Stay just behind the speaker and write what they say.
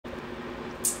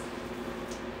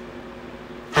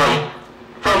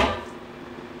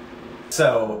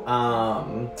So,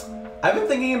 I've been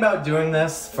thinking about doing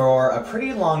this for a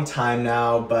pretty long time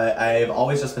now, but I've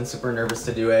always just been super nervous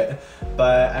to do it.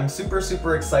 But I'm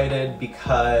super excited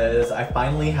because I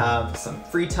finally have some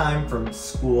free time from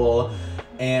school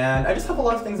and I just have a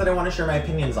lot of things that I want to share my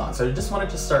opinions on. So I just wanted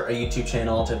to start a YouTube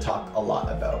channel to talk a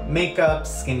lot about makeup,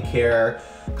 skincare,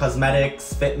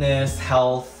 cosmetics, fitness,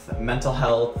 health, mental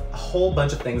health, a whole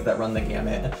bunch of things that run the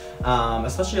gamut,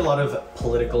 especially a lot of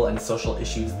political and social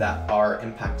issues that are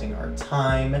impacting our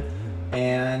time.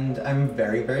 And I'm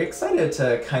very excited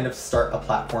to kind of start a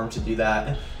platform to do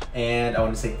that. And I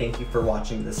want to say thank you for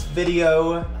watching this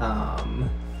video.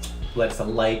 Let us a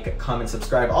like, comment,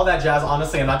 subscribe, all that jazz.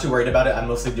 Honestly, I'm not too worried about it. I'm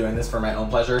mostly doing this for my own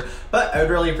pleasure, but I would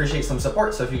really appreciate some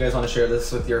support. So if you guys want to share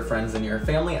this with your friends and your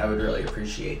family, I would really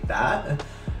appreciate that.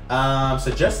 So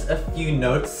just a few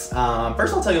notes.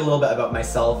 First, I'll tell you a little bit about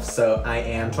myself. So I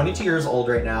am 22 years old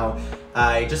right now.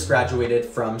 I just graduated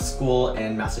from school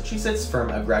in Massachusetts from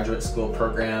a graduate school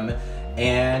program.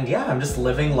 And yeah, I'm just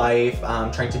living life,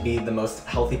 trying to be the most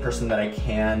healthy person that I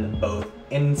can, both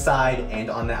inside and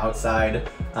on the outside.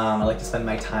 I like to spend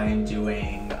my time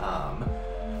doing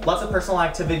lots of personal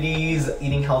activities,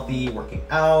 eating healthy, working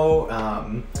out,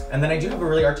 and then I do have a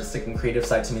really artistic and creative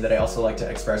side to me that I also like to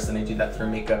express, and I do that through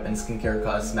makeup and skincare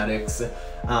cosmetics.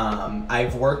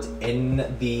 I've worked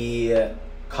in the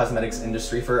cosmetics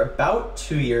industry for about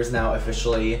 2 years now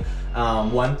officially,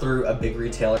 one through a big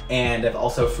retailer, and I've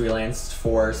also freelanced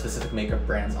for specific makeup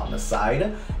brands on the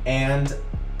side. And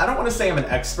I don't want to say I'm an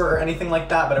expert or anything like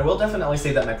that, but I will definitely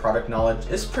say that my product knowledge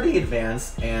is pretty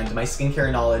advanced, and my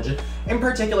skincare knowledge in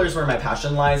particular is where my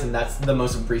passion lies, and that's the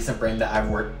most recent brand that I've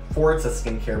worked for. It's a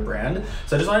skincare brand.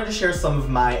 So I just wanted to share some of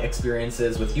my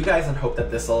experiences with you guys and hope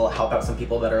that this will help out some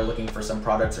people that are looking for some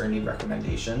products or need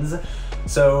recommendations.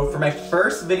 So for my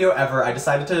first video ever, I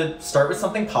decided to start with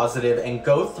something positive and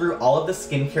go through all of the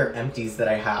skincare empties that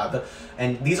I have.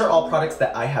 And these are all products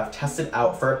that I have tested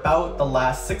out for about the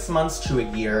last 6 months to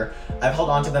a year. I've held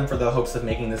on to them for the hopes of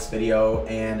making this video,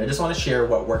 and I just want to share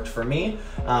what worked for me.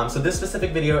 So this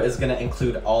specific video is going to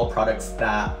include all products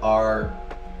that are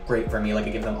great for me. Like, I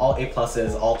give them all A+,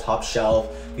 all top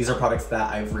shelf. These are products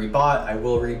that I've rebought, I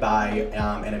will rebuy,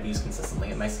 and I've used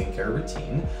consistently in my skincare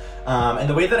routine. And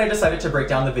the way that I decided to break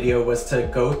down the video was to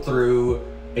go through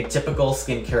a typical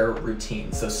skincare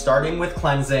routine. So starting with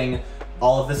cleansing,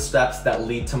 all of the steps that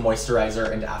lead to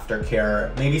moisturizer and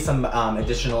aftercare, maybe some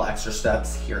additional extra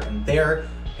steps here and there,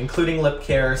 including lip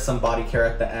care, some body care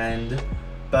at the end.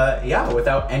 But yeah,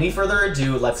 without any further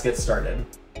ado, let's get started.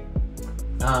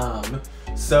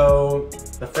 So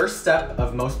the first step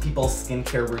of most people's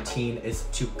skincare routine is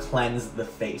to cleanse the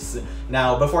face.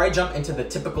 Now, before I jump into the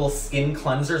typical skin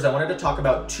cleansers, I wanted to talk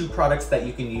about 2 products that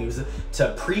you can use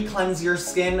to pre-cleanse your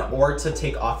skin or to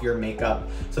take off your makeup.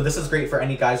 So this is great for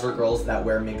any guys or girls that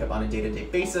wear makeup on a day-to-day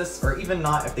basis, or even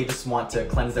not if they just want to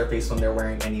cleanse their face when they're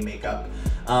wearing any makeup.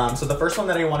 So the first one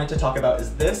that I wanted to talk about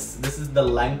is this. This is the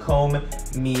Lancome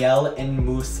Miel and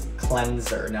Mousse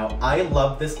cleanser. Now, I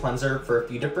love this cleanser for a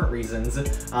few different reasons.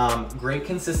 Great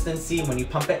consistency. When you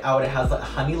pump it out, it has a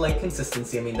honey-like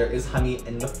consistency. I mean, there is honey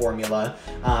in the formula.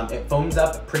 It foams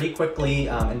up pretty quickly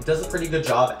and does a pretty good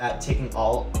job at taking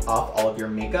off all of your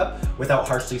makeup without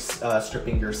harshly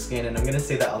stripping your skin. And I'm going to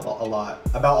say that about a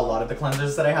lot of the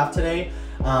cleansers that I have today.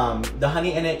 The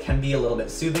honey in it can be a little bit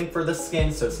soothing for the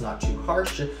skin, so it's not too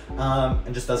harsh,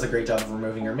 and just does a great job of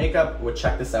removing your makeup. Would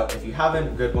check this out if you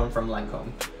haven't. Good one from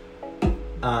Lancome.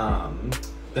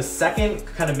 The second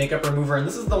kind of makeup remover, and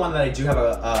this is the one that I do have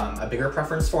a bigger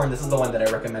preference for, and this is the one that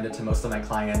I recommended to most of my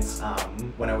clients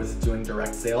when I was doing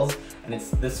direct sales, and it's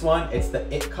this one. It's the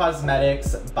It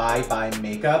Cosmetics Bye Bye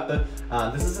Makeup.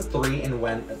 This is a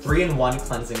 3-in-1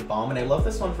 cleansing balm, and I love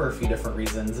this one for a few different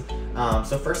reasons.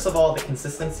 So first of all, the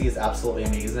consistency is absolutely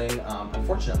amazing.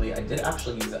 Unfortunately, I did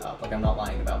actually use it up, like, I'm not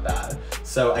lying about that.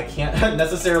 So I can't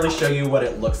necessarily show you what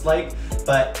it looks like,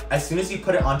 but as soon as you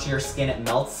put it onto your skin, it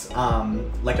melts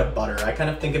like a butter. I kind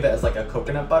of think of it as like a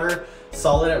coconut butter,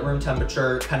 solid at room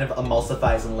temperature, kind of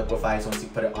emulsifies and liquefies once you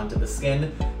put it onto the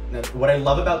skin. Now, what I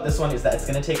love about this one is that it's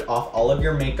going to take off all of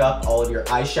your makeup, all of your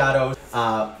eyeshadow,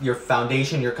 your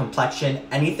foundation, your complexion,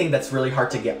 anything that's really hard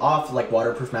to get off, like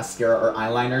waterproof mascara or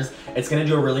eyeliners. It's going to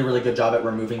do a really good job at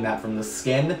removing that from the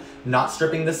skin, not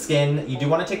stripping the skin. You do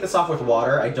want to take this off with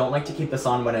water. I don't like to keep this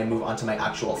on when I move on to my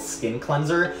actual skin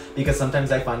cleanser, because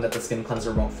sometimes I find that the skin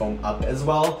cleanser won't foam up as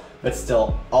well. But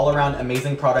still, all around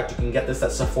amazing product. You can get this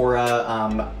at Sephora,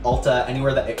 Ulta,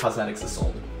 anywhere that It Cosmetics is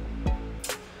sold.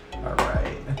 All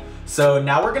right. So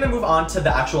now we're gonna move on to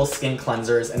the actual skin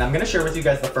cleansers, and I'm gonna share with you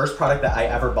guys the first product that I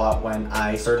ever bought when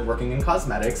I started working in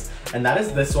cosmetics, and that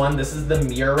is this one. This is the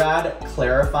Murad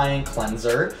Clarifying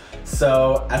Cleanser.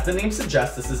 So as the name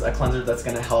suggests, this is a cleanser that's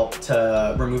gonna help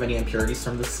to remove any impurities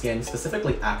from the skin,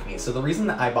 specifically acne. So the reason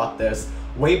that I bought this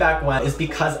way back when is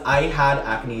because I had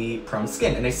acne prone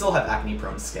skin, and I still have acne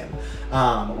prone skin.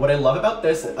 What I love about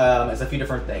this is a few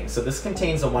different things. So this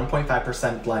contains a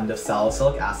 1.5% blend of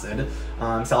salicylic acid.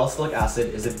 Salicylic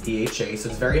acid is a DHA, so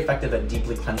it's very effective at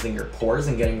deeply cleansing your pores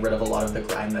and getting rid of a lot of the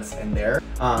grime that's in there.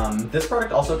 This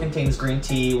product also contains green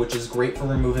tea, which is great for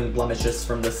removing blemishes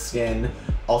from the skin,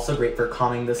 also great for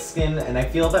calming the skin, and I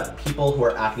feel that people who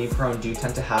are acne prone do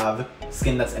tend to have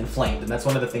skin that's inflamed, and that's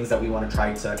one of the things that we want to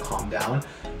try to calm down.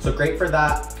 So great for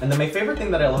that. And then my favorite thing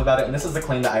that I love about it, and this is a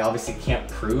claim that I obviously can't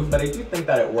prove, but I do think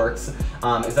that it works,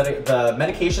 is that the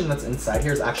medication that's inside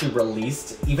here is actually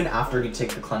released even after you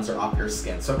take the cleanser off your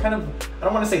skin. So it kind of, I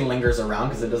don't want to say lingers around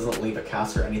because it doesn't leave a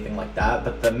cast or anything like that,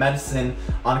 but the medicine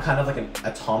on kind of like an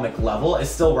atomic level is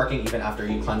still working even after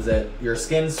you cleanse your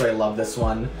skin, so I love this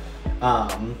one.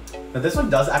 But this one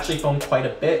does actually foam quite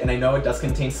a bit, and I know it does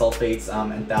contain sulfates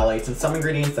and phthalates and some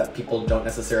ingredients that people don't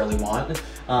necessarily want.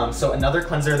 So another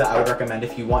cleanser that I would recommend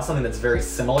if you want something that's very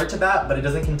similar to that, but it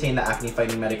doesn't contain the acne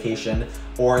fighting medication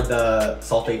or the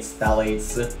sulfates,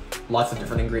 phthalates, lots of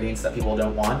different ingredients that people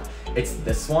don't want, it's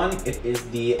this one. It is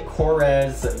the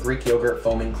Korres Greek Yogurt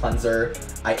Foaming Cleanser.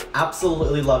 I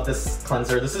absolutely love this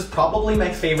cleanser. This is probably my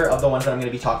favorite of the ones that I'm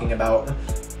going to be talking about.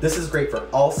 This is great for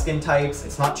all skin types.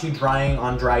 It's not too drying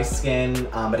on dry skin,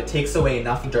 but it takes away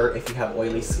enough dirt if you have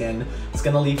oily skin. It's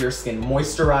gonna leave your skin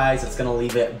moisturized. It's gonna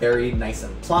leave it very nice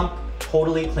and plump,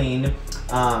 totally clean.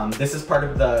 This is part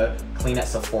of the Clean at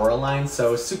Sephora line,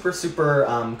 so super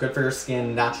good for your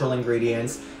skin, natural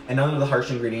ingredients, and none of the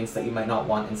harsh ingredients that you might not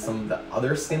want in some of the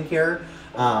other skincare.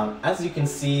 As you can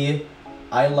see,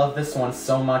 I love this one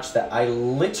so much that I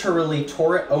literally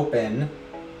tore it open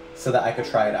so that I could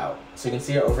try it out. So you can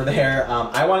see it over there.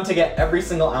 I wanted to get every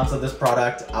single ounce of this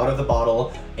product out of the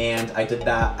bottle, and I did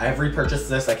that. I've repurchased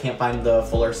this. I can't find the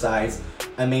fuller size.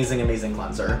 Amazing, amazing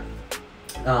cleanser.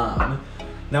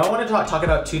 Now I want to talk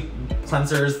about two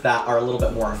cleansers that are a little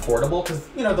bit more affordable, because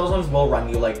you know those ones will run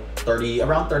you like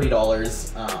around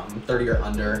 $30, 30 or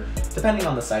under, depending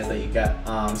on the size that you get.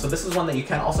 So this is one that you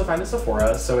can also find at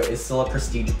Sephora, so it is still a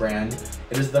prestige brand.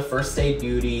 It is the First Aid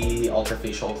Beauty Ultra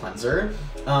Facial Cleanser.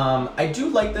 I do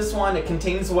like this one. It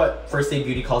contains what First Aid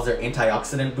Beauty calls their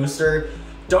antioxidant booster.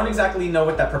 Don't exactly know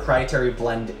what that proprietary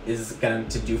blend is going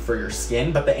to do for your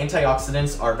skin, but the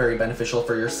antioxidants are very beneficial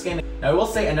for your skin. Now I will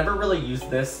say I never really used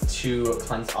this to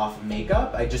cleanse off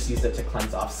makeup. I just used it to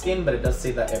cleanse off skin, but it does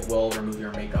say that it will remove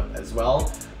your makeup as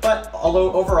well. But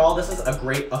although overall this is a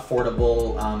great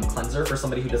affordable cleanser for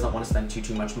somebody who doesn't want to spend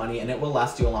too much money, and it will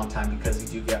last you a long time because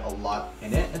you do get a lot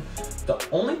in it. The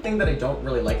only thing that I don't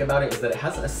really like about it is that it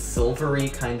has a silvery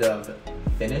kind of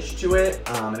finish to it,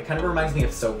 and it kind of reminds me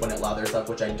of soap when it lathers up,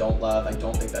 which I don't love. I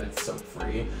don't think that it's soap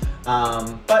free,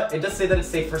 but it does say that it's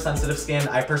safe for sensitive skin.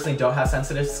 I personally don't have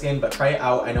sensitive skin, but try it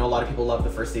out. I know a lot of people love the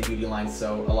First Aid Beauty line,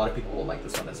 so a lot of people will like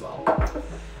this one as well.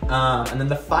 And then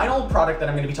the final product that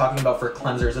I'm going to be talking about for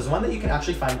cleansers is one that you can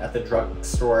actually find at the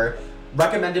drugstore,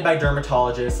 recommended by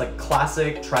dermatologists, like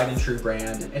classic tried and true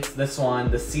brand. It's this one,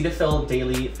 the Cetaphil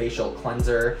Daily Facial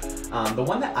Cleanser. The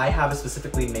one that I have is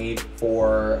specifically made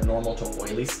for normal to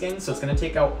oily skin, so it's going to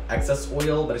take out excess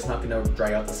oil, but it's not going to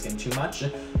dry out the skin too much.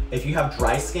 If you have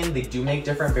dry skin, they do make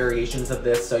different variations of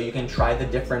this, so you can try the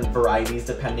different varieties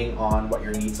depending on what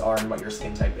your needs are and what your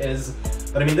skin type is.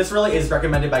 But I mean, this really is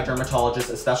recommended by dermatologists,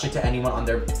 especially to anyone on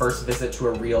their first visit to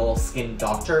a real skin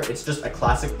doctor. It's just a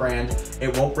classic brand.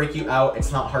 It won't break you out.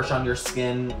 It's not harsh on your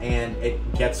skin, and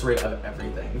it gets rid of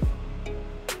everything.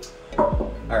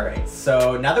 Alright,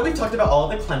 so now that we've talked about all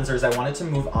of the cleansers, I wanted to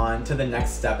move on to the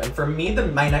next step. And for me,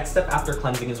 my next step after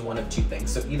cleansing is one of two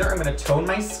things. So either I'm going to tone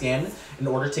my skin in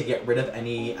order to get rid of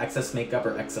any excess makeup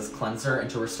or excess cleanser and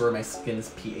to restore my skin's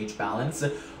pH balance,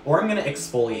 or I'm going to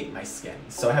exfoliate my skin.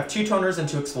 So I have two toners and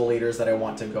two exfoliators that I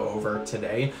want to go over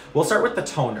today. We'll start with the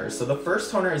toners. So the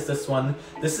first toner is this one.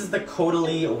 This is the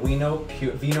Caudalie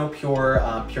Vino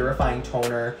Pure Purifying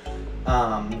Toner.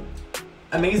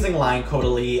 Amazing line,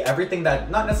 Caudalie. Everything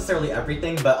that, not necessarily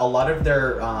everything, but a lot of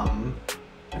their,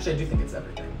 actually I do think it's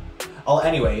everything.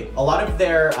 Anyway, a lot of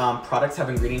their products have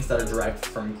ingredients that are derived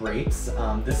from grapes.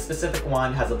 This specific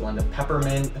one has a blend of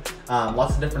peppermint,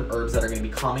 lots of different herbs that are going to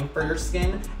be calming for your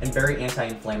skin, and very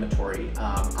anti-inflammatory.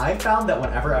 I found that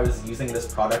whenever I was using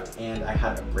this product and I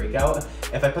had a breakout,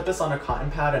 if I put this on a cotton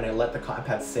pad and I let the cotton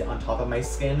pad sit on top of my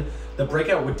skin, the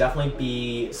breakout would definitely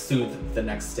be soothed the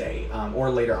next day or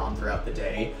later on throughout the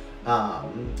day.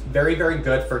 Very, very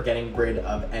good for getting rid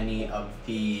of any of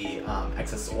the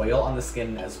excess oil on the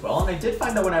skin as well. And I did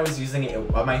find that when I was using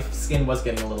it, my skin was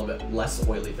getting a little bit less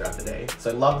oily throughout the day. So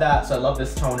I love that. So I love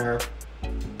this toner.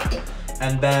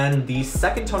 And then the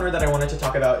second toner that I wanted to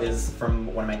talk about is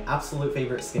from one of my absolute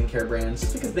favorite skincare brands,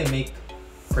 just because they make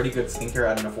pretty good skincare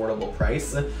at an affordable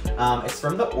price. It's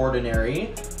from The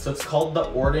Ordinary. So it's called The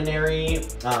Ordinary.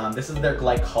 This is their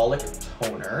glycolic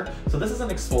toner. So this is an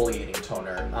exfoliating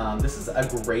toner. This is a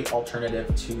great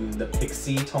alternative to the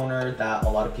Pixie toner that a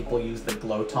lot of people use, the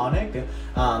Glow Tonic.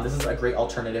 This is a great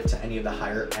alternative to any of the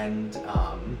higher end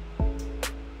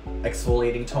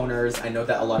exfoliating toners. I know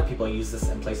that a lot of people use this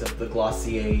in place of the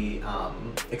Glossier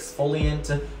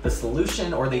exfoliant, the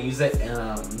solution, or they use it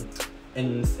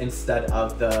instead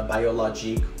of the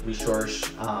Biologique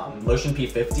Recherche Lotion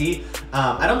P50.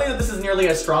 I don't think that this is nearly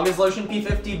as strong as Lotion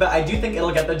P50, but I do think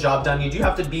it'll get the job done. You do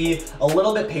have to be a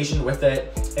little bit patient with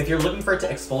it. If you're looking for it to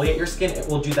exfoliate your skin, it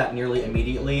will do that nearly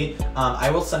immediately.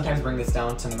 I will sometimes bring this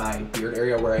down to my beard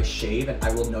area where I shave, and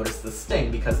I will notice the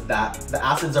sting because the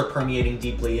acids are permeating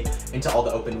deeply into all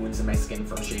the open wounds in my skin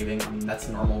from shaving. I mean, that's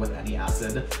normal with any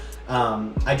acid.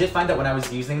 I did find that when I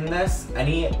was using this,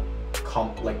 any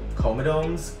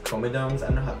comedones, I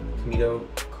don't know how,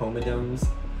 comedones.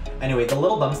 Anyway, the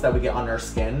little bumps that we get on our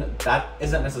skin, that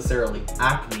isn't necessarily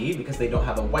acne because they don't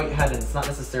have a whitehead, and it's not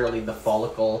necessarily the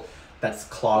follicle that's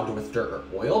clogged with dirt or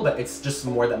oil, but it's just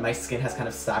more that my skin has kind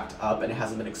of stacked up and it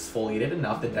hasn't been exfoliated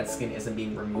enough, the dead skin isn't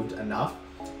being removed enough.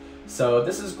 So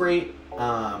this is great,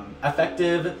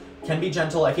 effective, can be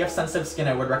gentle. If you have sensitive skin,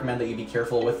 I would recommend that you be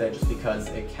careful with it just because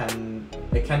it can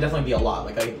definitely be a lot.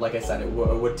 Like I said, it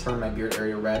would turn my beard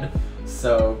area red.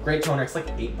 So great toner. It's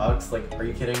like $8. Like, are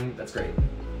you kidding? That's great.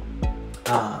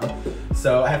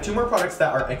 So I have two more products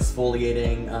that are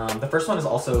exfoliating. The first one is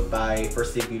also by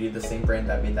First Aid Beauty, the same brand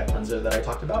that made that cleanser that I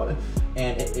talked about.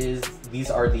 And these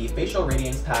are the Facial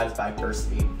Radiance Pads by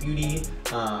First Aid Beauty.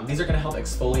 These are gonna help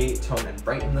exfoliate, tone, and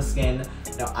brighten the skin.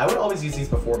 Now, I would always use these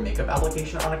before makeup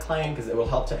application on a client because it will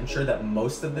help to ensure that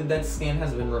most of the dead skin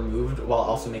has been removed while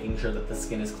also making sure that the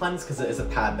skin is cleansed because it is a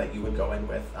pad that you would go in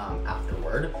with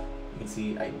afterward. You can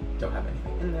see I don't have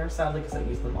anything in there, sadly, because I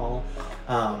used them all.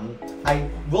 I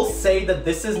will say that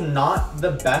this is not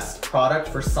the best product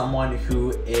for someone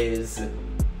who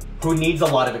needs a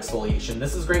lot of exfoliation.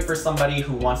 This is great for somebody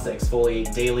who wants to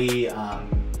exfoliate daily.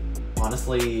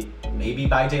 Honestly, maybe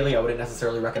bi-daily. I wouldn't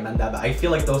necessarily recommend that, but I feel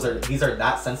like these are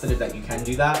that sensitive that you can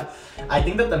do that. I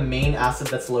think that the main acid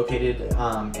that's located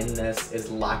in this is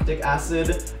lactic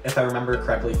acid, if I remember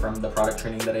correctly from the product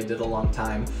training that I did a long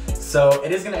time. So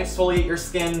it is gonna exfoliate your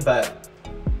skin, but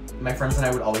my friends and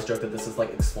I would always joke that this is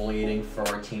like exfoliating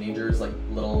for teenagers, like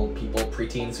little people,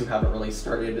 preteens who haven't really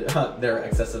started their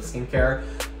excessive skincare.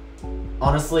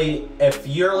 Honestly, if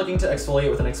you're looking to exfoliate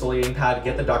with an exfoliating pad,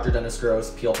 get the Dr. Dennis Gross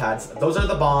peel pads. Those are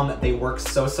the bomb. They work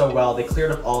so well. They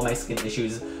cleared up all my skin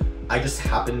issues. I just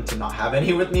happened to not have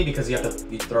any with me because you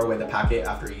throw away the packet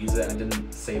after you use it, and I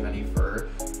didn't save any for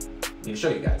me to show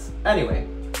you guys. Anyway,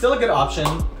 still a good option.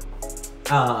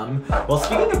 Well,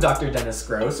 speaking of Dr. Dennis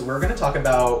Gross, we're going to talk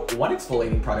about one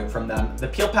exfoliating product from them. The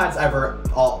peel pads I've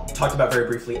all talked about very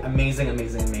briefly. Amazing,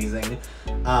 amazing, amazing.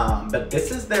 But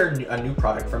this is a new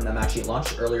product from them, actually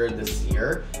launched earlier this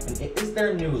year, and it is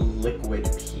their new liquid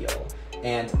peel.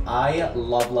 And I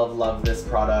love this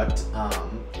product.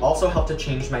 Also helped to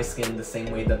change my skin the same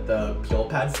way that the peel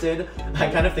pads did. I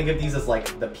kind of think of these as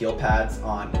like the peel pads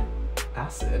on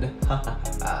acid.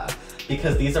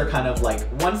 Because these are kind of like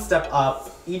one step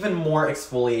up, even more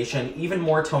exfoliation, even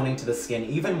more toning to the skin,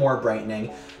 even more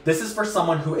brightening. This is for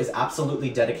someone who is absolutely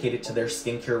dedicated to their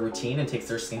skincare routine and takes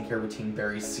their skincare routine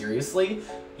very seriously.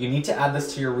 You need to add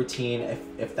this to your routine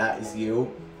if that is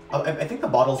you. I think the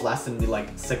bottles lasted me like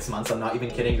 6 months, I'm not even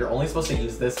kidding. You're only supposed to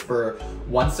use this for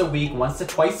once a week, once to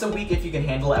twice a week if you can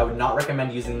handle it. I would not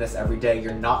recommend using this every day.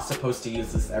 You're not supposed to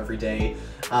use this every day.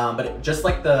 But just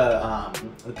like the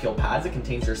peel pads, it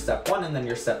contains your step 1 and then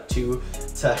your step 2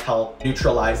 to help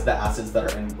neutralize the acids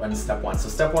that are in step 1. So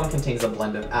step 1 contains a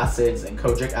blend of acids and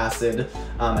kojic acid,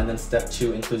 and then step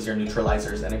 2 includes your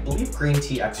neutralizers, and I believe green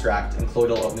tea extract and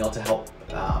colloidal oatmeal to help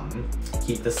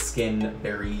keep the skin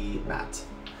very matte.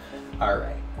 All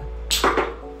right,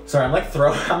 Sorry, I'm like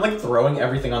throwing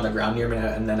everything on the ground near me,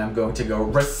 and then I'm going to go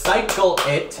recycle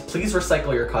it. Please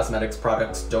recycle your cosmetics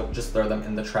products. Don't just throw them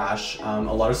in the trash. A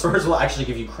lot of stores will actually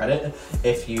give you credit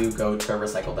if you go to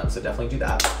recycle them, so definitely do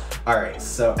that. All right,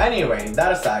 so anyway,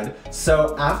 that aside,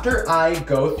 so after I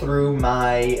go through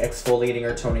my exfoliating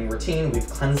or toning routine, we've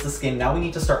cleansed the skin, now we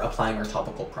need to start applying our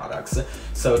topical products.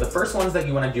 So the first ones that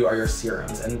you wanna do are your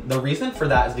serums, and the reason for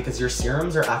that is because your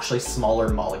serums are actually smaller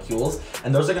molecules,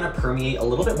 and those are gonna permeate a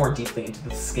little bit more deeply into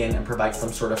the skin and provide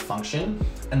some sort of function.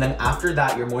 And then after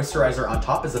that, your moisturizer on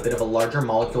top is a bit of a larger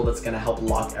molecule that's gonna help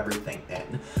lock everything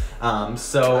in.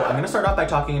 So I'm gonna start off by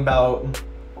talking about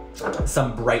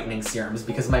some brightening serums,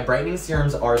 because my brightening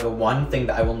serums are the one thing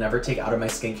that I will never take out of my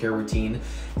skincare routine,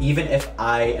 even if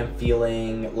I am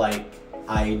feeling like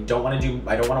I don't want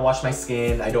to wash my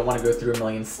skin, I don't want to go through a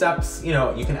million steps. You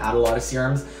know, you can add a lot of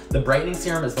serums. The brightening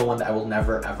serum is the one that I will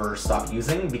never ever stop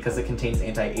using because it contains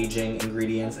anti-aging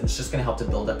ingredients and it's just going to help to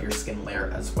build up your skin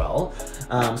layer as well.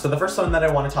 So the first one that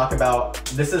I want to talk about,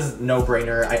 this is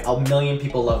no-brainer. A million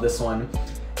people love this one.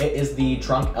 It is the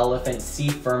Drunk Elephant C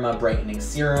Firma Brightening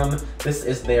Serum. This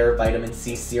is their vitamin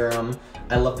C serum.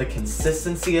 I love the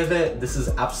consistency of it. This is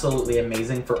absolutely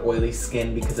amazing for oily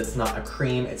skin because it's not a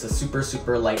cream, it's a super,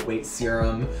 super lightweight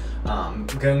serum.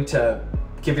 Going to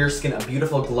give your skin a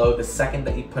beautiful glow the second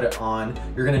that you put it on.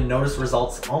 You're gonna notice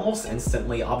results almost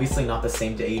instantly. Obviously not the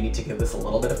same day, you need to give this a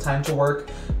little bit of time to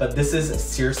work, but this is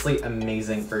seriously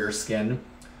amazing for your skin.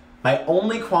 My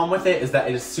only qualm with it is that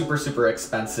it is super, super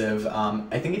expensive.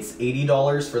 I think it's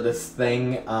 $80 for this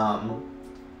thing.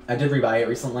 I did rebuy it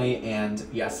recently, and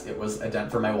yes, it was a dent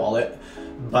for my wallet,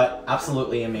 but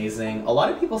absolutely amazing. A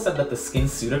lot of people said that the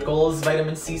SkinCeuticals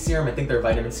vitamin C serum, I think they're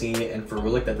vitamin C and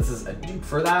ferulic, that this is a dupe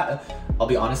for that. I'll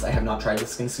be honest, I have not tried the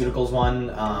SkinCeuticals one,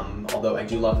 although I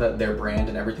do love that their brand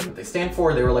and everything that they stand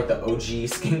for. They were like the OG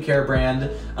skincare brand,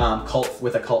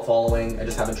 with a cult following. I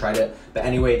just haven't tried it. But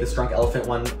anyway, this Drunk Elephant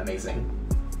one, amazing.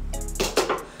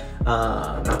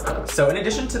 So in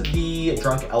addition to the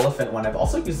Drunk Elephant one, I've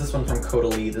also used this one from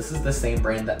Caudalie. This is the same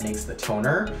brand that makes the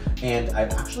toner, and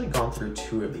I've actually gone through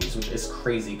 2 of these, which is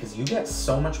crazy because you get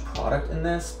so much product in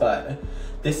this, but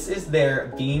this is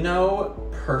their Vino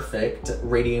Perfect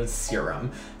Radiance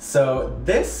Serum. So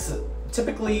this,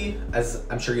 typically, as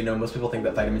I'm sure you know, most people think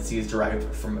that vitamin C is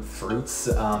derived from fruits,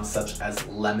 such as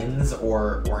lemons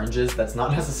or oranges. That's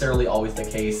not necessarily always the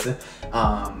case.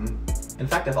 In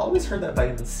fact, I've always heard that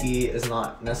vitamin C is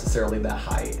not necessarily that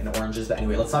high in oranges, but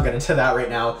anyway, let's not get into that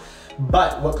right now.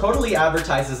 But what Caudalie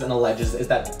advertises and alleges is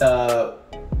that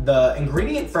the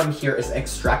ingredient from here is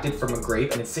extracted from a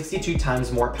grape, and it's 62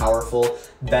 times more powerful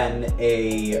than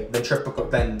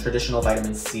traditional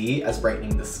vitamin C as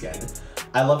brightening the skin.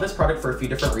 I love this product for a few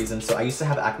different reasons. So I used to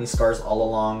have acne scars all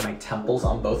along my temples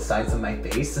on both sides of my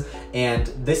face, and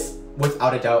this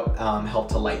without a doubt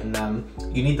helped to lighten them.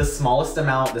 You need the smallest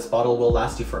amount. This bottle will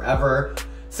last you forever.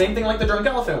 Same thing like the Drunk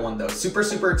Elephant one though, super,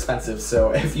 super expensive.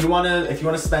 So if you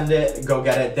wanna spend it, go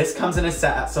get it. This comes in a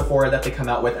set at Sephora that they come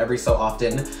out with every so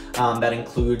often. That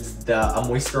includes a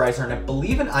moisturizer and I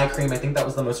believe an eye cream. I think that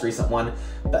was the most recent one.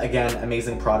 But again,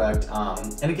 amazing product.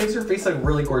 And it gives your face a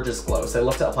really gorgeous glow. So I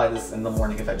love to apply this in the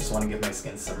morning if I just wanna give my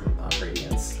skin some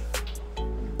radiance.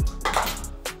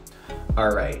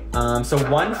 All right, so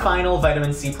one final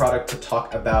vitamin C product to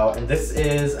talk about, and this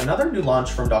is another new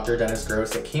launch from Dr. Dennis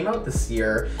Gross. It came out this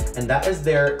year, and that is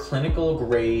their clinical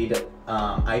grade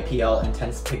IPL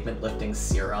Intense Pigment Lifting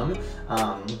Serum.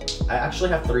 I actually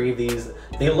have 3 of these.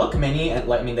 They look mini,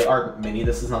 and I mean, they are mini.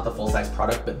 This is not the full-size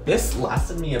product, but this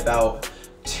lasted me about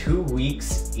 2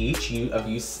 weeks each of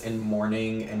use in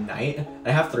morning and night.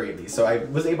 I have 3 of these, so I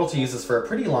was able to use this for a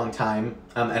pretty long time,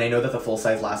 and I know that the full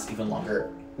size lasts even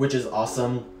longer, which is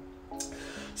awesome.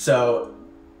 So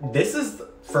this is,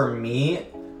 for me,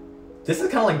 this is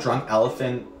kind of like Drunk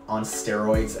Elephant on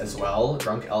steroids as well.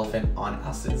 Drunk Elephant on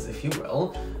acids, if you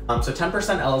will. So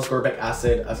 10% L-ascorbic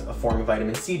acid, a form of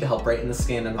vitamin C to help brighten the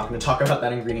skin. I'm not going to talk about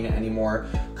that ingredient anymore.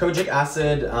 Kojic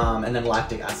acid, and then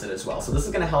lactic acid as well. So this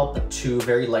is going to help to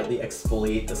very lightly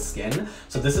exfoliate the skin.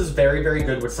 So this is very, very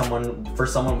good with for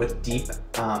someone with deep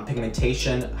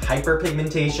pigmentation,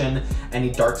 hyperpigmentation, any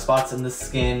dark spots in the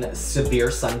skin,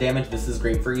 severe sun damage. This is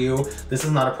great for you. This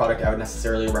is not a product I would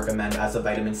necessarily recommend as a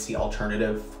vitamin C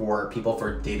alternative for people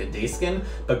for day-to-day skin,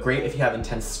 but great if you have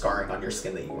intense scarring on your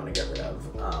skin that you want to get rid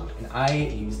of. And I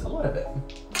used a lot of it.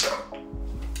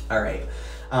 All right.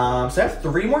 So I have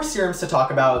 3 more serums to talk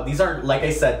about. These are, like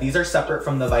I said, these are separate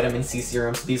from the vitamin C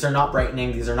serums. These are not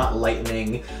brightening, these are not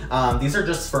lightening. These are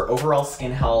just for overall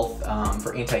skin health,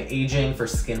 for anti-aging, for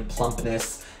skin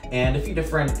plumpness, and a few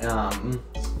different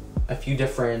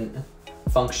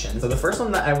function. So the first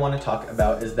one that I want to talk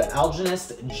about is the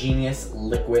Algenist Genius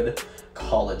Liquid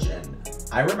Collagen.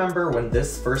 I remember when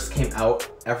this first came out,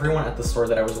 everyone at the store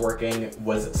that I was working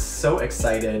was so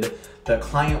excited. The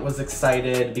client was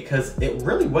excited because it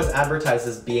really was advertised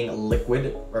as being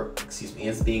liquid, or excuse me,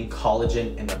 as being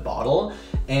collagen in a bottle.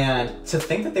 And to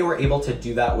think that they were able to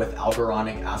do that with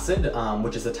algoronic acid,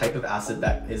 which is a type of acid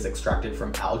that is extracted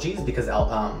from algae, because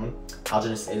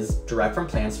alginous is derived from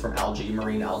plants, from algae,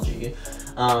 marine algae.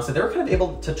 So they were kind of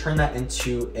able to turn that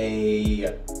into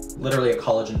literally a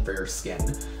collagen for your skin.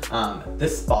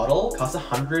 This bottle costs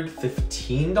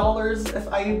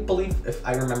 $115, if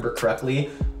I remember correctly.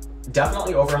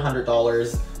 Definitely over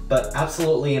 $100, but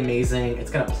absolutely amazing.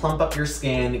 It's gonna plump up your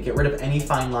skin, get rid of any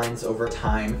fine lines over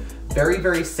time. Very,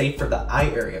 very safe for the eye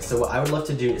area. So what I would love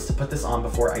to do is to put this on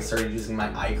before I started using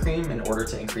my eye cream in order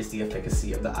to increase the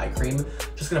efficacy of the eye cream.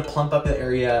 Just gonna plump up the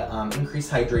area, increase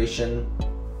hydration,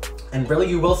 and really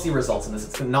you will see results in this.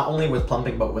 It's not only with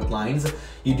plumping, but with lines.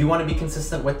 You do want to be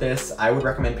consistent with this. I would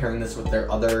recommend pairing this with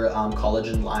their other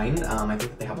collagen line. I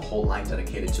think that they have a whole line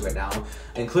dedicated to it now,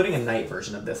 including a night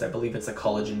version of this. I believe it's a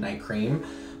collagen night cream.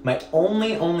 My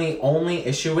only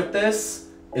issue with this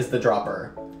is the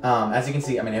dropper. As you can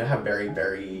see, I mean, I have very,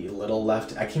 very little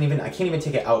left. I can't even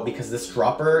take it out because this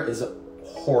dropper is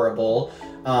horrible.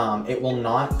 It will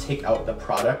not take out the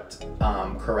product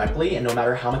correctly, and no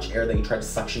matter how much air that you try to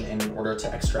suction in order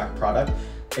to extract product,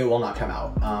 it will not come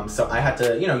out. So I had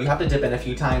to, you know, you have to dip in a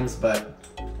few times, but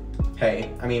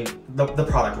hey, I mean, the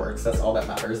product works. That's all that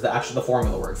matters. The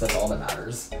formula works. That's all that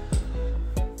matters.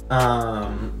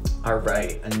 All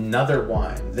right, another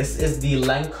one. This is the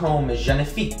Lancome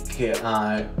Genifique.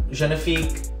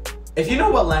 Genifique. If you know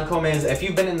what Lancome is, if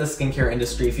you've been in the skincare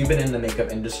industry, if you've been in the makeup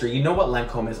industry, you know what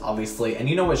Lancome is, obviously, and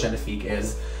you know what Genifique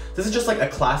is. This is just like a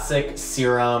classic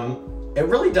serum. It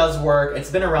really does work.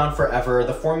 It's been around forever.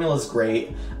 The formula is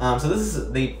great. So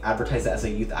they advertise it as a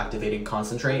youth activating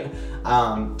concentrate.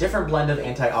 Different blend of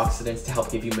antioxidants to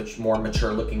help give you more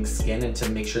mature looking skin and to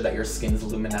make sure that your skin's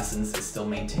luminescence is still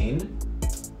maintained.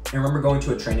 I remember going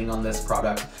to a training on this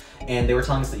product, and they were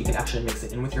telling us that you can actually mix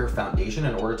it in with your foundation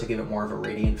in order to give it more of a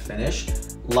radiant finish.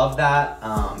 Love that.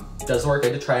 Does work. I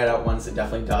did try it out once. It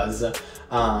definitely does. It's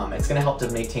going to help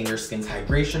to maintain your skin's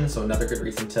hydration, so another good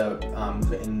reason to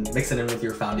mix it in with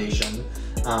your foundation.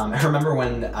 I remember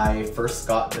when I first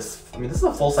got this, I mean, this is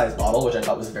a full-size bottle, which I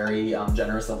thought was very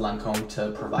generous of Lancome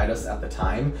to provide us at the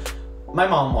time. My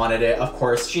mom wanted it, of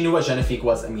course. She knew what Genifique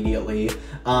was immediately.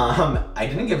 I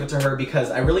didn't give it to her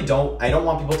because I don't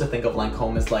want people to think of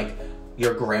Lancome as like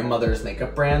your grandmother's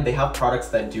makeup brand. They have products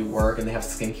that do work and they have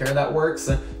skincare that works.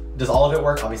 Does all of it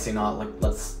work? Obviously not. Like,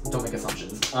 don't make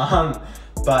assumptions.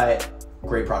 But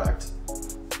great product.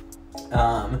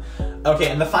 Okay,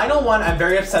 and the final one I'm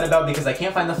very upset about because I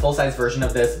can't find the full-size version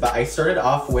of this, but I started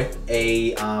off with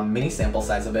a mini sample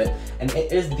size of it, and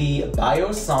it is the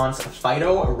Biossance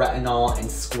Phytoretinol and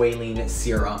Squalene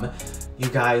Serum. You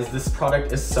guys, this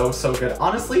product is so, so good.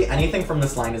 Honestly, anything from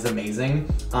this line is amazing.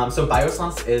 So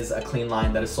Biossance is a clean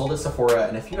line that is sold at Sephora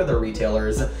and a few other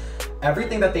retailers.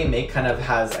 Everything that they make kind of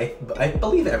has, I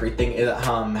believe everything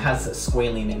has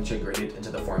squalene integrated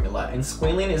into the formula. And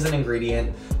squalene is an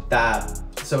ingredient that,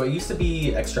 so it used to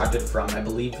be extracted from, I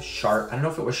believe, shark. I don't know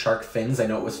if it was shark fins. I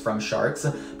know it was from sharks,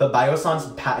 but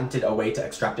Biossance patented a way to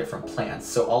extract it from plants.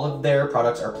 So all of their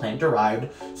products are plant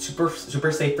derived,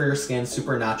 super safe for your skin,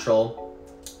 super natural.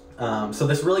 So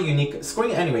this really unique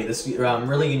squalene, this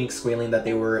really unique squalene that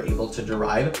they were able to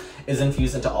derive is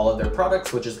infused into all of their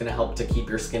products, which is going to help to keep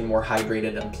your skin more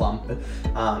hydrated and plump.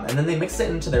 And then they mix it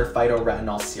into their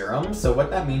phytoretinol serum. So what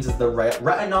that means is the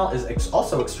retinol is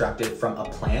also extracted from a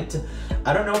plant.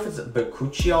 I don't know if it's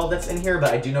bakuchiol that's in here,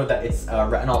 but I do know that it's a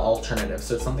retinol alternative.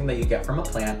 So it's something that you get from a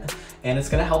plant, and it's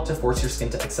going to help to force your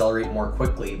skin to accelerate more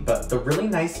quickly. But the really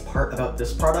nice part about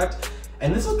this product,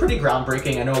 and this is pretty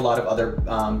groundbreaking. I know a lot of other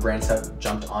brands have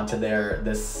jumped onto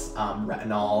this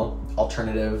retinol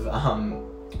alternative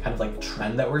kind of like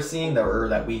trend that we're seeing,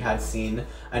 that we had seen.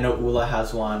 I know Ulla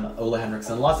has one, Ulla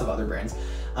Henriksen, lots of other brands.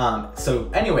 So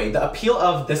anyway, the appeal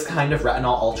of this kind of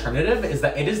retinol alternative is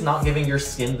that it is not giving your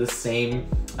skin the same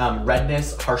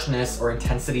redness, harshness, or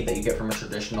intensity that you get from a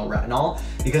traditional retinol,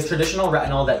 because traditional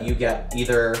retinol that you get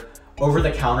either over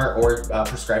the counter or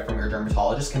prescribed from your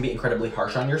dermatologist can be incredibly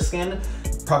harsh on your skin.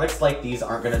 Products like these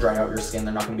aren't gonna dry out your skin.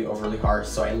 They're not gonna be overly harsh.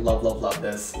 So I love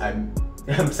this. I'm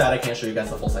sad I can't show you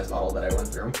guys the full-size bottle that I went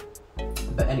through.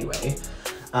 But anyway,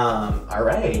 all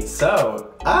right,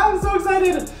 so I'm so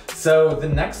excited. So the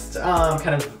next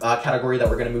category that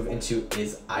we're gonna move into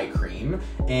is eye cream.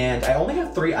 And I only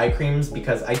have 3 eye creams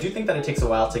because I do think that it takes a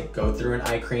while to go through an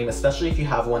eye cream, especially if you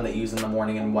have one that you use in the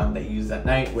morning and one that you use at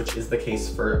night, which is the case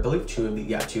for, I believe, 2 of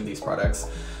these products.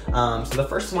 So the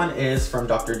first one is from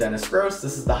Dr. Dennis Gross.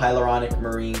 This is the Hyaluronic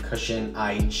Marine Cushion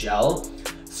Eye Gel.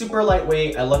 Super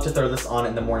lightweight. I love to throw this on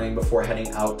in the morning before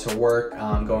heading out to work,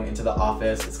 going into the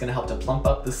office. It's gonna help to plump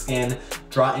up the skin,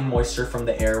 draw in moisture from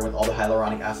the air with all the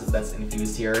hyaluronic acid that's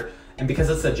infused here. And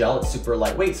because it's a gel, it's super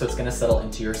lightweight, so it's gonna settle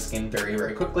into your skin very,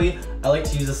 very quickly. I like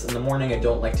to use this in the morning. I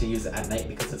don't like to use it at night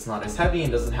because it's not as heavy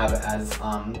and doesn't have as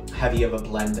heavy of a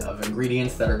blend of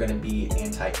ingredients that are gonna be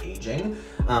anti-aging.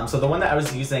 So the one that I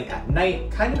was using at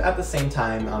night, kind of at the same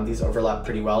time, these overlap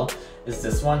pretty well, is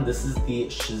this one. This is the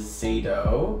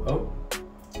Shiseido, oh,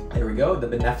 there we go, the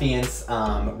Benefiance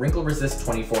Wrinkle Resist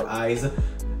 24 Eyes.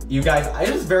 You guys,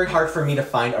 it is very hard for me to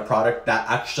find a product that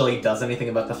actually does anything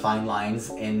about the fine lines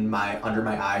in under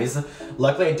my eyes.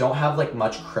 Luckily, I don't have like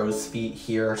much crow's feet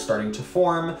here starting to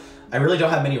form. I really don't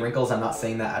have many wrinkles, I'm not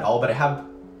saying that at all, but I have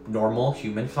normal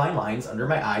human fine lines under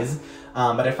my eyes.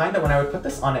 But I find that when I would put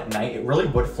this on at night, it really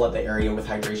would flood the area with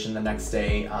hydration the next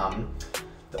day.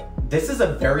 This is a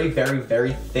very, very,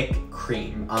 very thick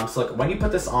cream. So like when you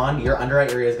put this on, your under eye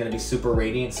area is gonna be super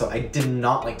radiant. So I did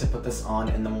not like to put this on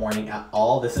in the morning at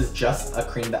all. This is just a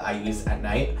cream that I use at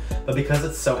night, but because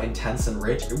it's so intense and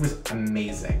rich, it was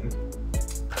amazing.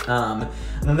 And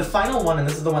then the final one, and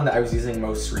this is the one that I was using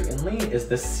most recently, is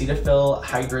this Cetaphil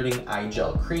Hydrating Eye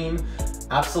Gel Cream.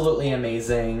 Absolutely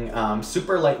amazing,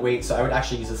 super lightweight, so I would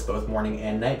actually use this both morning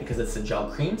and night because it's a gel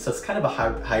cream, so it's kind of a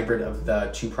hybrid of the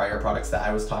 2 prior products that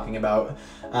I was talking about.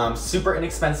 Super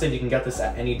inexpensive. You can get this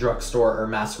at any drugstore or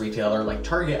mass retailer like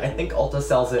Target. I think Ulta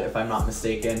sells it if I'm not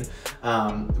mistaken.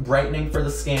 Brightening for the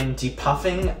skin,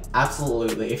 depuffing,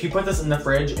 absolutely. If you put this in the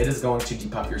fridge, it is going to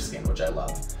depuff your skin, which I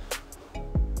love.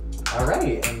 All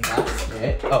right, and that's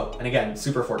it. Oh, and again,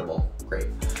 super affordable, great.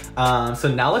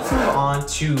 So now let's move on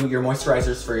to your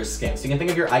moisturizers for your skin. So you can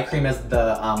think of your eye cream as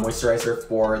the moisturizer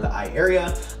for the eye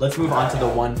area. Let's move on to the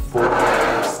one for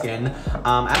your skin.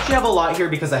 I actually have a lot here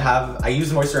because I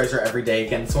use moisturizer every day.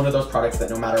 Again, it's one of those products that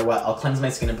no matter what, I'll cleanse my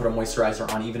skin and put a moisturizer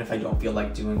on even if I don't feel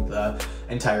like doing my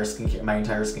entire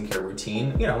skincare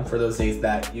routine. You know, for those days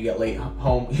that you get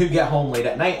home late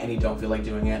at night and you don't feel like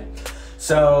doing it.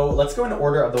 So let's go in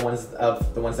order of the ones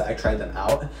that I tried them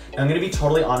out. And I'm gonna be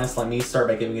totally honest, let me start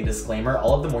by giving a disclaimer.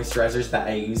 All of the moisturizers that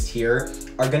I used here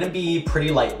are gonna be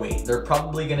pretty lightweight. They're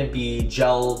probably gonna be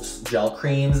gel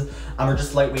creams, or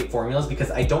just lightweight formulas because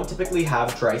I don't typically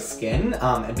have dry skin,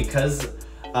 and because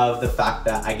of the fact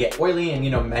that I get oily, and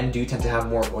you know, men do tend to have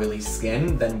more oily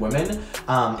skin than women.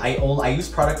 I use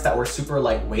products that were super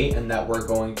lightweight and that were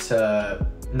going to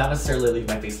not necessarily leave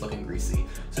my face looking greasy.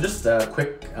 So just a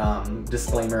quick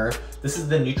disclaimer. This is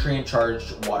the Nutrient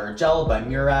Charged Water Gel by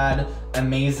Murad.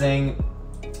 Amazing,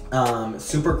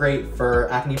 super great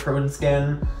for acne prone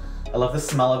skin. I love the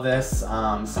smell of this.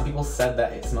 Some people said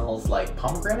that it smells like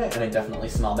pomegranate, and I definitely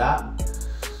smell that.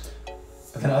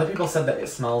 But then other people said that it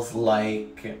smells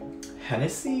like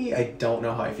Hennessy. I don't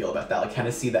know how I feel about that. Like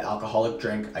Hennessy, the alcoholic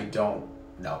drink,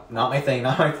 no, not my thing,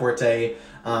 not my forte.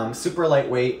 Super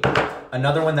lightweight.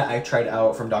 Another one that I tried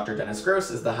out from Dr. Dennis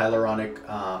Gross is the Hyaluronic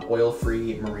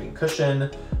Oil-Free Marine Cushion.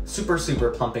 Super,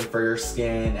 super plumping for your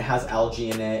skin. It has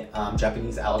algae in it,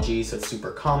 Japanese algae, so it's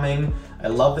super calming. I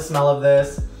love the smell of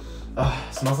this.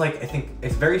 Smells like, I think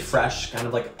it's very fresh, kind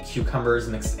of like cucumbers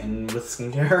mixed in with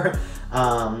skincare.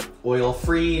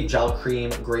 Oil-free, gel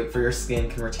cream, great for your skin,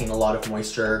 can retain a lot of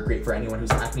moisture, great for anyone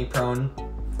who's acne prone.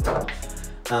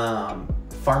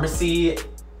 Pharmacy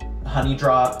Honey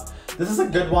Drop. This is a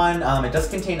good one. It does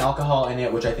contain alcohol in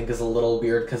it, which I think is a little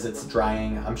weird because it's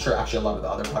drying. I'm sure actually a lot of the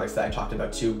other products that I talked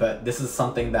about too, but this is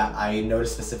something that I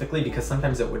noticed specifically because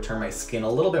sometimes it would turn my skin a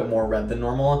little bit more red than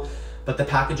normal. But the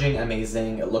packaging,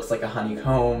 amazing. It looks like a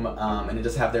honeycomb, and it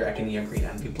does have their Echinacea Green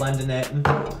Envy blend in it.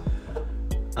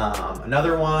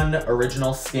 Another one,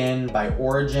 Original Skin by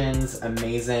Origins,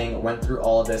 amazing. Went through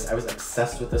all of this. I was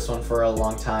obsessed with this one for a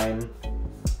long time.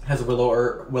 Has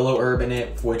willow herb in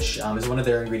it, which is one of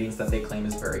their ingredients that they claim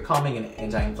is very calming and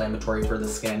anti-inflammatory for the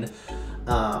skin.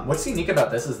 What's unique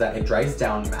about this is that it dries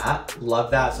down matte.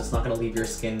 Love that, so it's not gonna leave your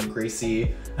skin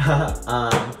greasy.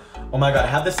 Oh my god, I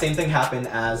had the same thing happen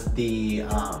as the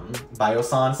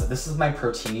Biossance. This is my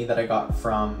Protini that I got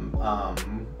from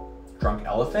Drunk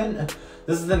Elephant.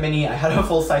 This is the mini. I had a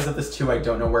full size of this too. I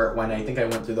don't know where it went. I think I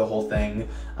went through the whole thing.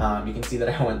 You can see that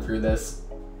I went through this.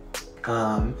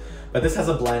 But this has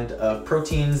a blend of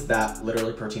proteins that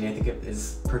literally protein, I think it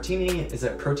is proteiny, is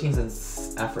it proteins and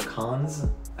Afrikaans?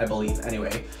 I believe,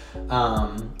 anyway.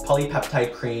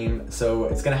 Polypeptide cream, so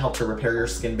it's gonna help to repair your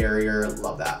skin barrier,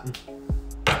 love that.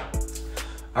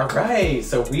 All right,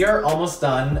 so we are almost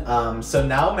done. So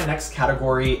now my next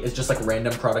category is just like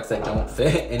random products that don't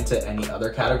fit into any other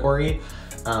category.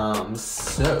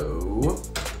 So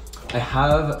I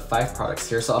have 5 products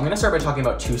here. So I'm gonna start by talking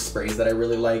about 2 sprays that I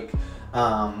really like.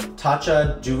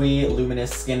 Tatcha Dewy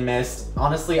Luminous Skin Mist.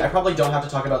 Honestly, I probably don't have to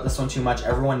talk about this one too much.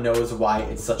 Everyone knows why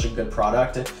it's such a good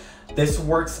product. This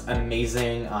works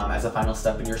amazing as a final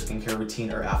step in your skincare routine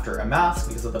or after a mask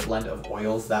because of the blend of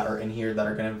oils that are in here that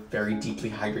are going to very deeply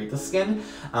hydrate the skin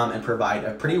and provide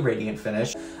a pretty radiant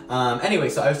finish. Anyway,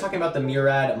 so I was talking about the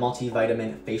Murad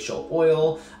multivitamin facial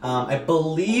oil. I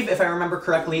believe, if I remember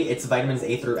correctly, it's vitamins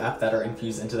A through F that are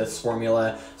infused into this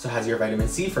formula. So it has your vitamin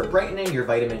C for brightening, your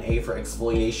vitamin A for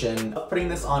exfoliation. Putting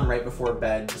this on right before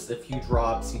bed, just a few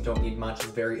drops, you don't need much.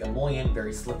 It's very emollient,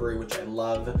 very slippery, which I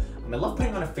love. I love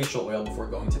putting on a facial oil before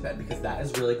going to bed because that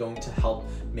is really going to help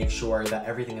make sure that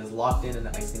everything is locked in and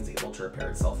that my skin's able to repair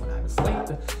itself when I'm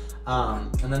asleep.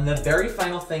 And then the very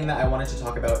final thing that I wanted to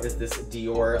talk about is this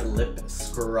Dior lip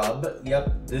scrub.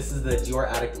 Yep, this is the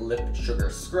Dior Addict Lip Sugar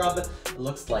Scrub. It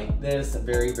looks like this,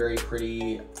 very, very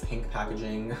pretty pink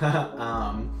packaging.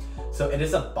 So it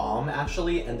is a balm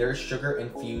actually, and there's sugar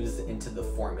infused into the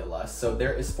formula. So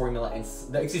there is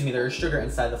there is sugar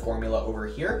inside the formula over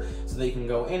here so that you can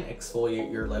go in,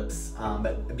 exfoliate your lips.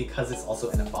 But because it's also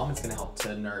in a balm, it's gonna help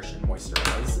to nourish and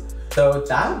moisturize. So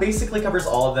that basically covers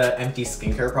all of the empty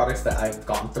skincare products that I've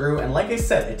gone through. And like I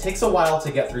said, it takes a while to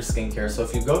get through skincare. So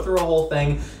if you go through a whole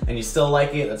thing and you still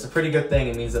like it, that's a pretty good thing.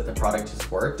 It means that the product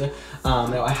has worked.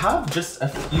 Now I have just a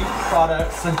few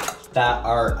products that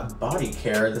are body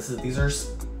care. These are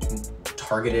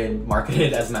targeted,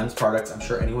 marketed as men's products. I'm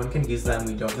sure anyone can use them.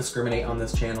 We don't discriminate on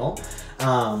this channel.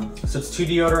 So it's 2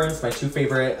 deodorants, my 2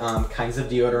 favorite kinds of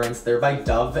deodorants. They're by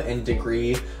Dove and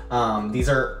Degree. These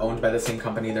are owned by the same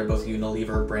company. They're both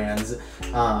Unilever brands.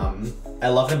 I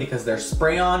love them because they're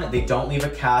spray-on, they don't leave a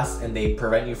cast, and they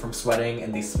prevent you from sweating,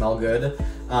 and they smell good.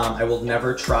 I will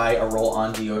never try a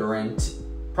roll-on deodorant,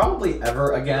 probably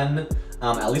ever again.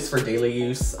 At least for daily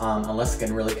use, unless it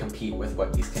can really compete with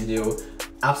what these can do.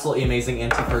 Absolutely amazing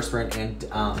antiperspirant and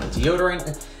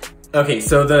deodorant. Okay,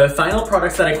 so the final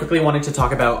products that I quickly wanted to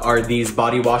talk about are these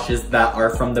body washes that are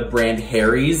from the brand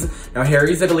Harry's. Now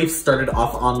Harry's, I believe, started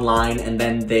off online and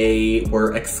then they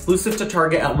were exclusive to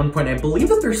Target at one point. I believe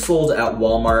that they're sold at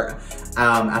Walmart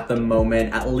at the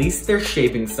moment. At least their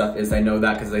shaving stuff is. I know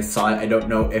that because I saw it. I don't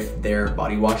know if their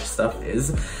body wash stuff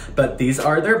is, but these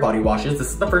are their body washes.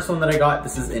 This is the first one that I got.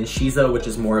 This is in Shiza, which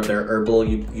is more of their herbal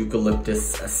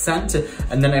eucalyptus scent.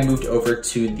 And then I moved over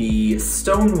to the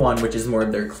Stone one, which is more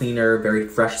of their cleaner, very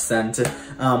fresh scent.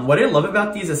 What I love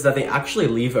about these is that they actually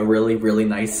leave a really, really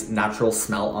nice natural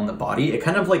smell on the body. It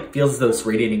kind of like feels as though it's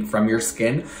radiating from your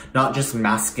skin, not just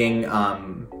masking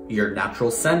your natural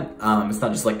scent. It's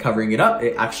not just like covering it up.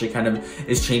 It actually kind of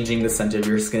is changing the scent of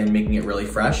your skin and making it really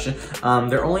fresh.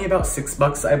 They're only about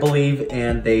 $6, I believe,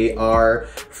 and they are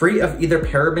free of either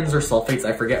parabens or sulfates.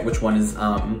 I forget which one is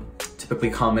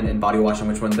typically common in body wash and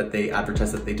which one that they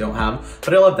advertise that they don't have.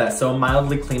 But I love that. So a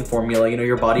mildly clean formula. You know,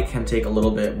 your body can take a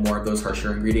little bit more of those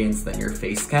harsher ingredients than your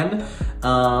face can.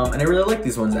 And I really like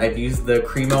these ones. I've used the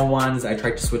Cremo ones. I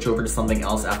tried to switch over to something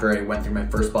else after I went through my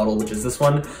first bottle, which is this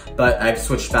one, but I've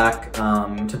switched back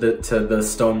to the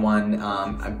Stone one.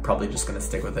 I'm probably just gonna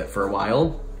stick with it for a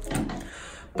while.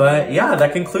 But yeah,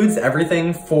 that concludes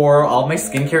everything for all my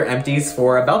skincare empties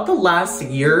for about the last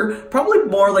year. Probably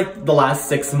more like the last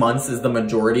 6 months is the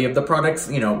majority of the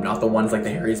products, you know, not the ones like the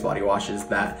Harry's body washes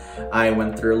that I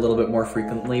went through a little bit more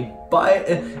frequently.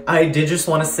 But I did just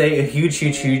want to say a huge,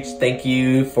 huge, huge thank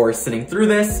you for sitting through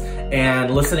this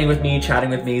and listening with me, chatting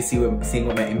with me, seeing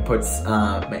what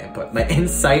my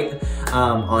insight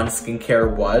on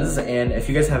skincare was. And if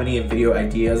you guys have any video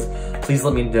ideas, please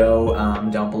let me know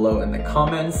down below in the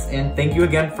comments. And thank you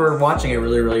again for watching. I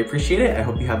really, really appreciate it. I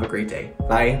hope you have a great day.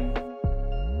 Bye.